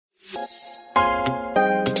So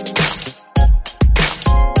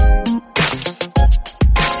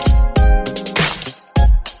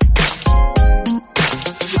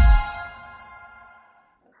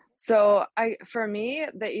for me,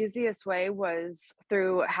 the easiest way was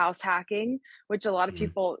through house hacking, which a lot of Mhm.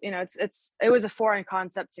 people, it was a foreign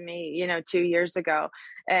concept to me, 2 years ago.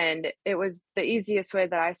 And it was the easiest way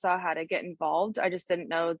that I saw how to get involved. I just didn't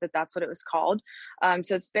know that that's what it was called.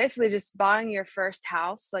 So it's basically just buying your first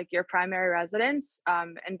house, like your primary residence,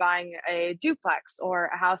 and buying a duplex or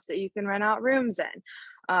a house that you can rent out rooms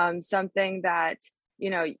in. Something that,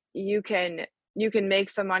 you know, you can make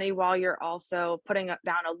some money while you're also putting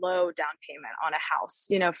down a low down payment on a house,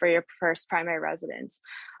 for your first primary residence.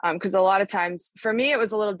 Because a lot of times, for me, it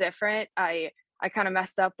was a little different. I kind of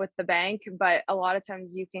messed up with the bank, but a lot of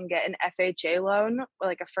times you can get an FHA loan,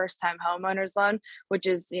 like a first time homeowners loan, which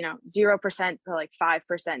is, 0% to like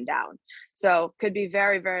 5% down. So could be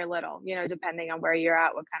very, very little, depending on where you're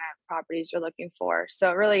at, what kind of properties you're looking for.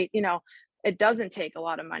 So really, it doesn't take a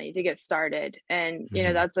lot of money to get started. And,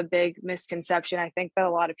 Mhm. that's a big misconception I think that a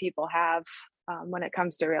lot of people have when it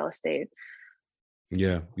comes to real estate.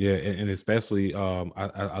 Yeah, yeah, and especially,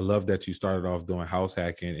 I love that you started off doing house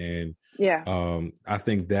hacking, and Yeah. I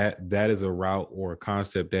think that that is a route or a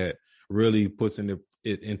concept that really puts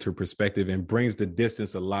it into perspective and brings the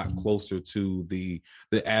distance a lot closer to the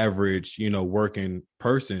average, working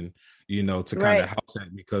person, to kind of Right. house hack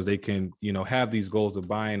because they can, have these goals of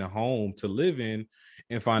buying a home to live in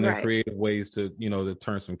and finding Right. creative ways to, to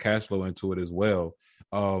turn some cash flow into it as well.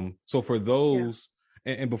 So for Yeah. those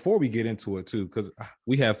and before we get into it too, because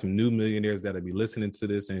we have some new millionaires that'll be listening to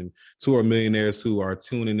this, and to our millionaires who are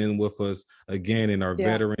tuning in with us again, and our Yeah.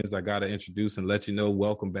 veterans, I gotta introduce and let you know,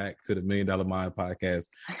 welcome back to the Million Dollar Mind Podcast.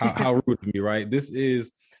 How rude of me, right? This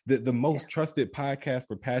is the Yeah. most trusted podcast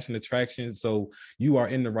for passion attraction. So you are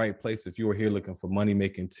in the right place if you are here looking for money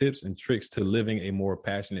making tips and tricks to living a more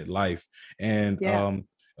passionate life. And Yeah.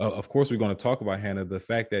 of course, we're going to talk about, Hannah, the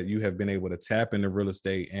fact that you have been able to tap into real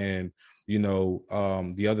estate and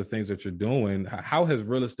the other things that you're doing. How has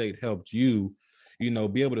real estate helped you,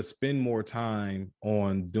 be able to spend more time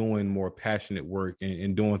on doing more passionate work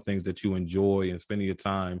and doing things that you enjoy and spending your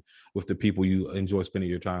time with the people you enjoy spending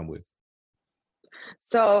your time with?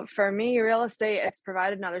 So for me, real estate, it's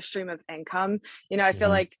provided another stream of income. I feel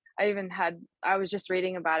Hmm. like I was just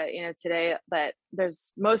reading about it, today that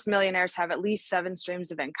most millionaires have at least 7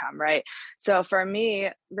 streams of income, right? So for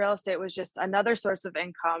me, real estate was just another source of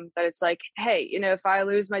income that it's like, hey, if I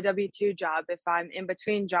lose my W-2 job, if I'm in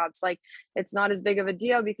between jobs, like it's not as big of a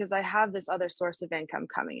deal because I have this other source of income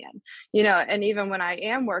coming in, and even when I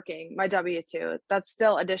am working my W-2, that's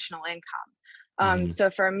still additional income. Hmm.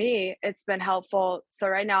 So for me, it's been helpful. So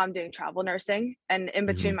right now I'm doing travel nursing, and in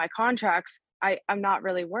between Hmm. my contracts, I'm not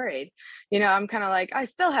really worried. I'm kind of like, I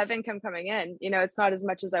still have income coming in. It's not as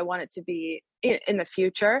much as I want it to be in the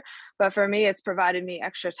future, but for me, it's provided me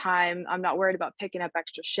extra time. I'm not worried about picking up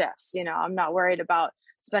extra shifts. I'm not worried about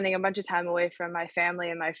spending a bunch of time away from my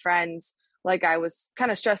family and my friends like I was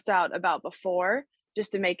kind of stressed out about before,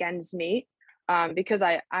 just to make ends meet. Because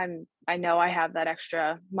I know I have that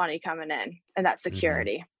extra money coming in and that Hmm.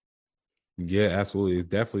 security. Yeah, absolutely. It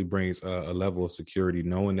definitely brings a level of security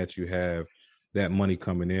knowing that you have that money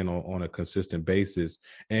coming in on a consistent basis.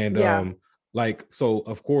 And Yeah. so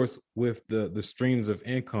of course, with the streams of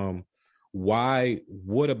income,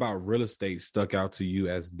 what about real estate stuck out to you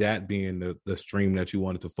as that being the stream that you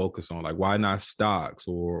wanted to focus on? Like, why not stocks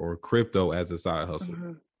or crypto as a side hustle?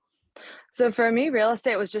 Mhm. So for me, real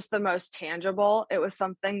estate was just the most tangible. It was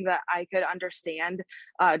something that I could understand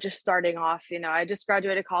just starting off. I just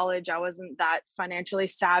graduated college. I wasn't that financially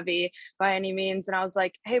savvy by any means. And I was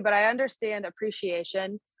like, hey, but I understand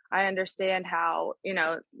appreciation. I understand how,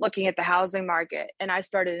 looking at the housing market. And I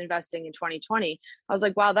started investing in 2020. I was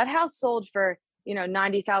like, wow, that house sold for,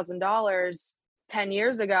 $90,000 10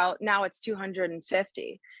 years ago. Now it's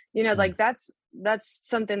 250. Mm. Like that's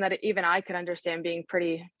something that even I could understand being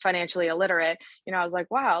pretty financially illiterate. I was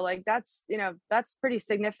like, wow, like that's pretty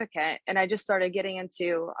significant. And I just started getting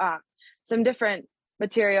into some different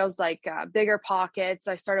materials like Bigger Pockets.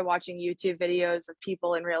 I started watching YouTube videos of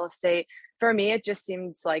people in real estate. For me, it just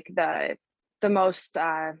seems like the most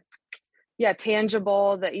yeah,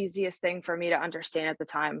 tangible, the easiest thing for me to understand at the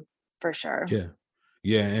time, for sure. Yeah.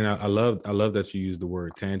 Yeah, and I love that you use the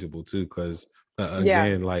word tangible too, because Yeah.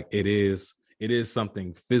 again, like it is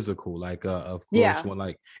something physical. Like of course, Yeah. when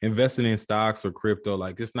like investing in stocks or crypto,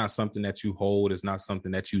 like it's not something that you hold, it's not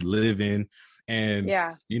something that you live in, and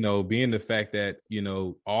Yeah. being the fact that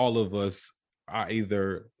all of us are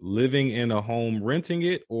either living in a home renting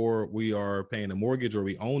it, or we are paying a mortgage, or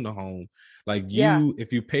we own the home. Like Yeah.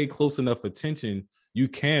 if you pay close enough attention, you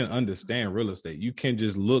can understand real estate. You can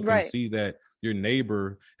just look and Right. see that your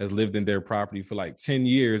neighbor has lived in their property for like 10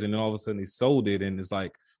 years, and then all of a sudden they sold it, and it's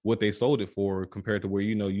like what they sold it for compared to where,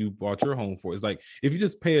 you know, you bought your home for. It's like if you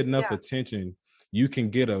just pay enough Yeah. attention, you can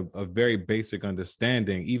get a very basic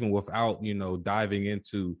understanding even without, you know, diving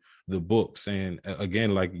into the books. And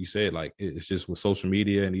again, like you said, like it's just with social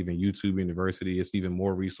media and even YouTube University, it's even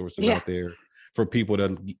more resources Yeah. out there for people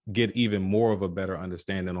to get even more of a better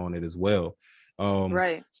understanding on it as well.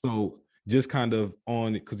 Right. So just kind of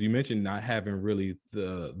on, because you mentioned not having really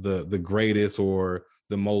the greatest or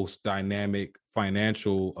the most dynamic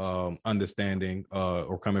financial understanding,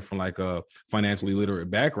 or coming from like a financially literate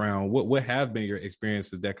background. What have been your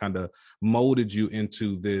experiences that kind of molded you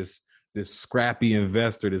into this scrappy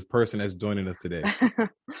investor, this person that's joining us today?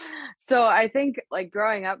 So I think like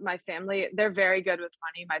growing up, my family, they're very good with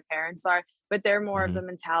money. My parents are, but they're more of the Mhm.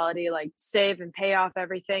 mentality like save and pay off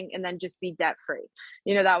everything and then just be debt free.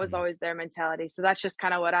 You know, that was Mhm. always their mentality. So that's just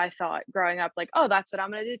kind of what I thought growing up, like, oh, that's what I'm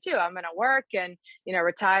going to do too. I'm going to work and, you know,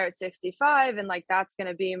 retire at 65. And like, that's going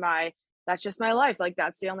to be that's just my life. Like,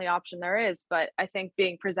 that's the only option there is. But I think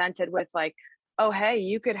being presented with like, oh, hey,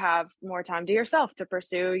 you could have more time to yourself to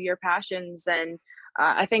pursue your passions. And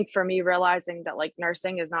I think for me, realizing that like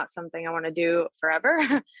nursing is not something I want to do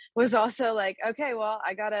forever was also like, okay, well,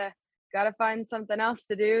 I gotta find something else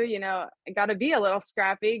to do. You know, I gotta be a little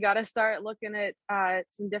scrappy. Gotta start looking at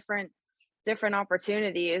some different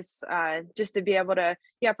opportunities, just to be able to,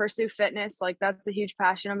 yeah, pursue fitness. Like that's a huge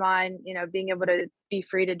passion of mine. You know, being able to be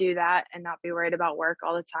free to do that and not be worried about work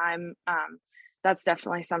all the time. That's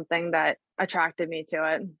definitely something that attracted me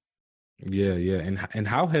to it. Yeah, yeah. And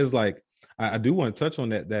how has like, I do want to touch on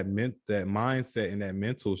that mindset and that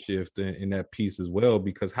mental shift in that piece as well,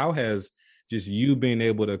 because how has just you being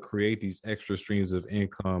able to create these extra streams of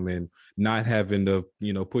income and not having to,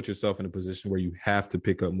 you know, put yourself in a position where you have to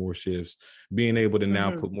pick up more shifts, being able to now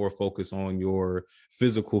Hmm. put more focus on your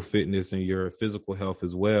physical fitness and your physical health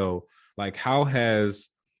as well. Like how has,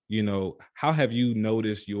 you know, how have you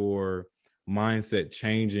noticed your mindset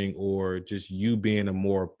changing, or just you being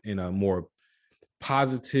in a more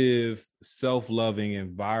positive, self-loving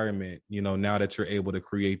environment, you know, now that you're able to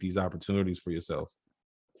create these opportunities for yourself?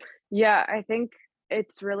 Yeah, I think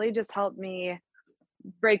it's really just helped me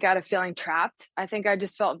break out of feeling trapped. I think I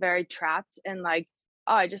just felt very trapped and like,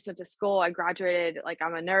 oh, I just went to school, I graduated, like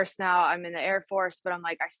I'm a nurse now, I'm in the Air Force, but I'm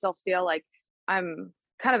like, I still feel like I'm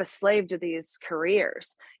kind of a slave to these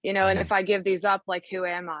careers, you know, and Mhm. if I give these up, like, who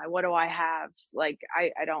am I? What do I have? Like,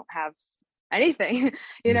 I don't have anything,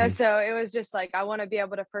 you know? Mhm. So it was just like, I want to be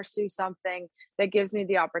able to pursue something that gives me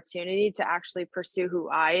the opportunity to actually pursue who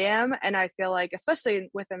I am. And I feel like,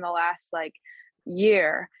 especially within the last like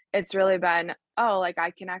year, it's really been, oh, like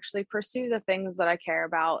I can actually pursue the things that I care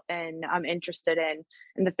about and I'm interested in,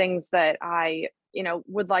 and the things that I, you know,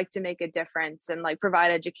 would like to make a difference and like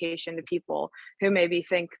provide education to people who maybe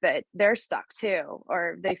think that they're stuck too,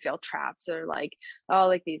 or they feel trapped, or like, oh,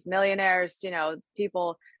 like these millionaires, you know,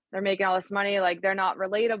 people, they're making all this money, like they're not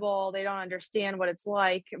relatable, they don't understand what it's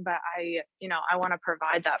like. But I, you know, I want to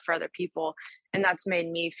provide that for other people, and that's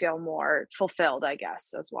made me feel more fulfilled, I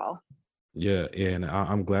guess, as well. Yeah, and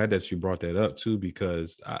I'm glad that you brought that up too,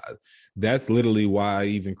 because that's literally why I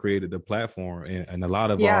even created the platform, and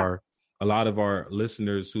Yeah. a lot of our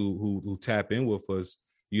listeners who tap in with us,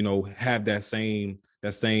 you know, have that same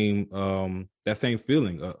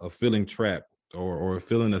feeling of feeling trapped, or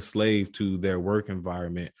feeling a slave to their work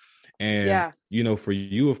environment. And Yeah. you know, for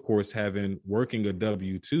you, of course, having working a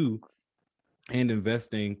W-2 and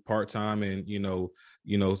investing part-time, and you know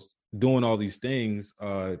doing all these things,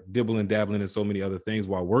 dibbling dabbling in so many other things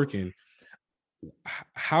while working,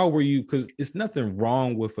 how were you, because it's nothing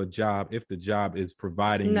wrong with a job if the job is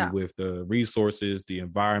providing you No, with the resources, the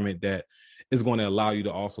environment that is going to allow you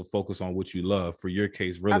to also focus on what you love, for your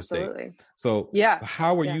case, real estate. absolutely. So Yeah.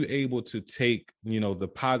 how are Yeah. you able to take, you know, the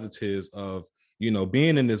positives of, you know,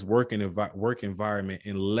 being in this work environment,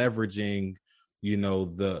 and leveraging, you know,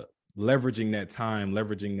 the leveraging that time,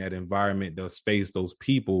 leveraging that environment, the space, those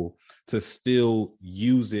people, to still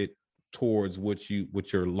use it towards what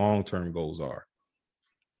your long-term goals are?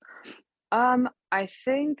 I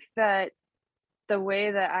think that the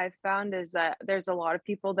way that I've found is that there's a lot of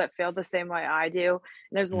people that feel the same way I do.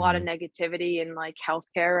 And there's a lot of Mhm. negativity in like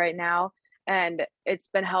healthcare right now. And it's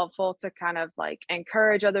been helpful to kind of like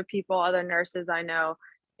encourage other people, other nurses I know,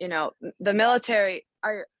 you know, the military.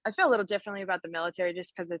 I feel a little differently about the military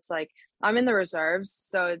just because it's like I'm in the reserves,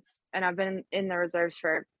 so and I've been in the reserves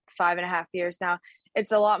for 5.5 years now.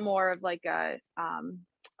 It's a lot more of like a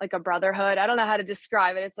brotherhood. I don't know how to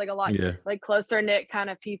describe it. It's like a lot Yeah. like closer knit kind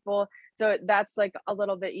of people. So that's like a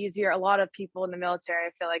little bit easier. A lot of people in the military,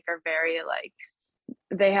 I feel like, are very like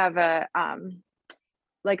they have a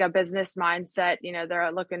like a business mindset.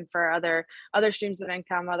 They're looking for other streams of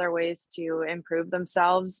income, other ways to improve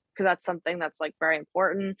themselves, because that's something that's like very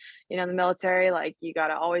important. In the military, like you got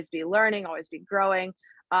to always be learning, always be growing.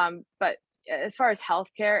 But as far as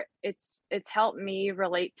healthcare, it's helped me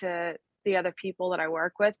relate to the other people that I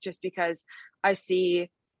work with, just because I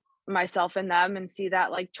see myself in them and see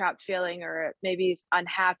that like trapped feeling or maybe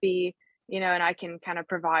unhappy, and I can kind of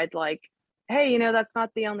provide like, hey, that's not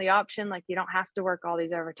the only option. Like, you don't have to work all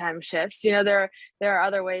these overtime shifts. There are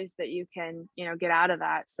other ways that you can, get out of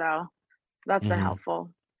that. So that's been Hmm.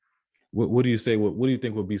 helpful. What do you say? What do you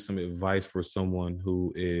think would be some advice for someone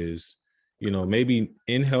who is, maybe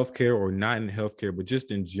in healthcare or not in healthcare, but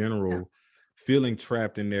just in Yeah. general, feeling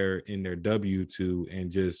trapped in their W-2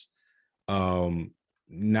 and just um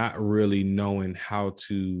not really knowing how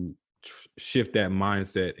to shift that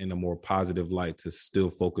mindset in a more positive light to still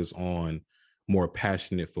focus on more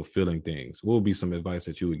passionate, fulfilling things? What would be some advice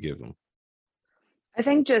that you would give them? I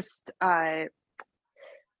think just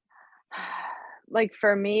like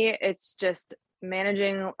for me, it's just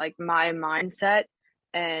managing like my mindset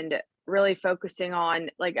and really focusing on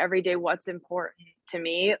like every day what's important to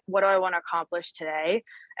me, what do I want to accomplish today,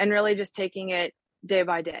 and really just taking it day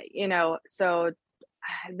by day. So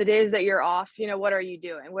the days that you're off, what are you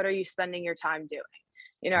doing? What are you spending your time doing?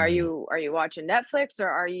 Are Mm, you watching Netflix, or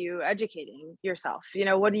are you educating yourself?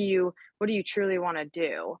 What do you truly want to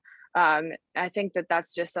do? I think that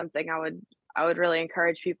that's just something I would really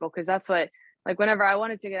encourage people, because that's what, like, whenever I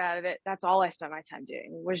wanted to get out of it, that's all I spent my time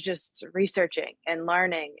doing, was just researching and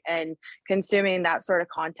learning and consuming that sort of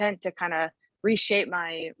content to kind of reshape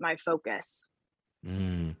my focus.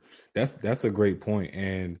 mm. That's a great point,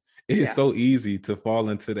 and it's Yeah. so easy to fall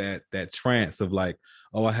into that trance of like,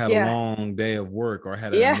 oh, I had a Yeah. long day of work or I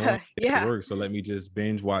had an annoying Yeah. day at Yeah. work, so let me just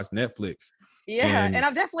binge watch Netflix. Yeah. And And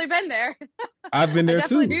I've definitely been there. I've been I there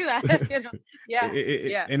definitely too. do that. Yeah.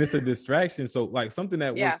 Yeah. And it's a distraction. So like something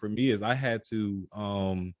that Yeah. worked for me is I had to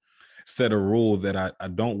set a rule that I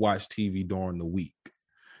don't watch TV during the week.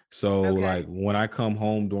 So Okay. like when I come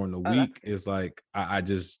home during the Oh, that's week, good. it's like I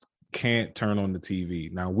just can't turn on the TV.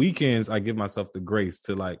 Now weekends, I give myself the grace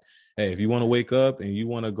to like, hey, if you want to wake up and you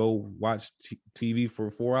want to go watch TV for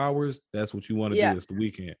 4 hours, that's what you want to do. Yeah. It's the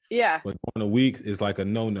weekend. Yeah. But during the week, it's like a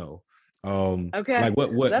no. Okay. Like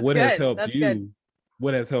what what That's what has good. helped That's good. you?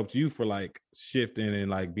 What has helped you for like shifting and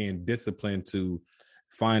like being disciplined to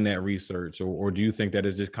find that research, or do you think that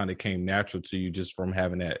it just kind of came natural to you just from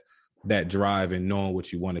having that drive and knowing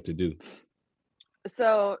what you wanted to do?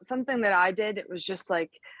 So something that I did, it was just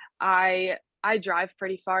like I drive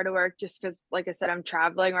pretty far to work, just because, like I said, I'm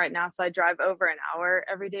traveling right now. So I drive over an hour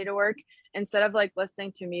every day to work. Instead of like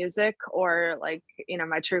listening to music or like,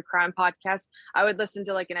 my true crime podcast, I would listen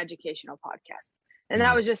to like an educational podcast. And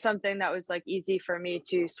that Mm, was just something that was like easy for me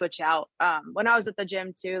to switch out. When I was at the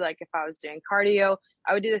gym too, like if I was doing cardio,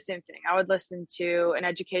 I would do the same thing. I would listen to an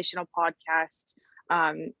educational podcast,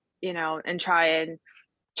 and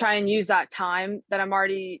try and use that time that I'm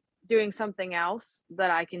already doing something else,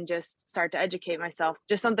 that I can just start to educate myself.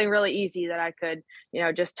 Just something really easy that I could,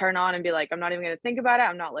 just turn on and be like, I'm not even going to think about it.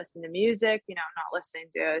 I'm not listening to music. I'm not listening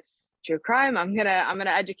to true crime. I'm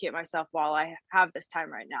gonna educate myself while I have this time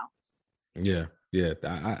right now. yeah, yeah.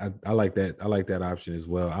 I like that. I like that option as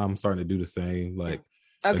well. I'm starting to do the same. Yeah. Like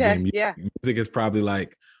Okay. again, Yeah. music is probably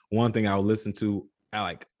like one thing I'll listen to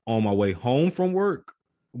like on my way home from work.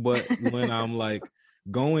 But when I'm like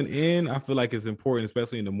going in, I feel like it's important,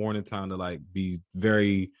 especially in the morning time, to like be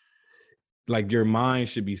very like your mind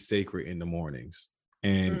should be sacred in the mornings.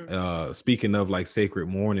 And Mm, speaking of like sacred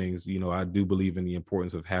mornings, I do believe in the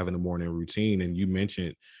importance of having a morning routine. And you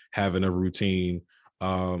mentioned having a routine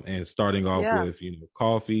and starting off yeah. with,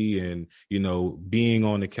 coffee and, being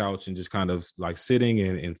on the couch and just kind of like sitting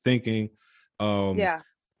and thinking. Um, Yeah.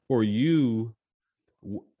 for you,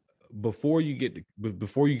 w- before you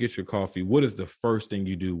get your coffee, what is the first thing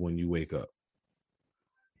you do when you wake up?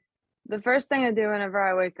 The first thing I do whenever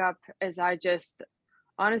I wake up is I just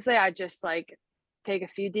like take a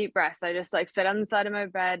few deep breaths. I just like sit on the side of my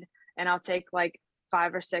bed, and I'll take like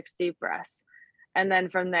 5 or 6 deep breaths. And then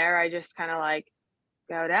from there, I just kind of like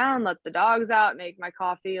go down, let the dogs out, make my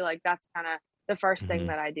coffee. Like that's kind of the first thing Mhm.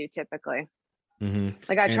 that I do typically.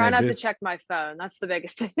 Like I And try not to check my phone. That's the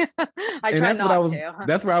biggest thing. I and try that's what I not was to.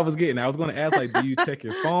 that's where I was getting. I was going to ask, like, do you check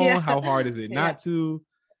your phone? Yeah. How hard is it Yeah. not to?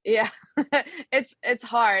 Yeah. It's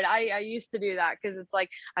hard. I used to do that because it's like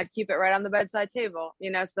I'd keep it right on the bedside table. You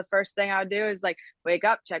know, it's the first thing I would do is like wake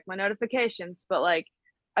up, check my notifications. But like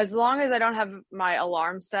as long as I don't have my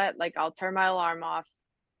alarm set, like I'll turn my alarm off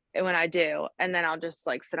when I do, and then I'll just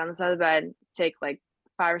like sit on the side of the bed, take like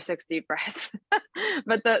 5 or 6 deep breaths.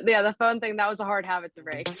 But the phone thing, that was a hard habit to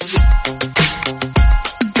break.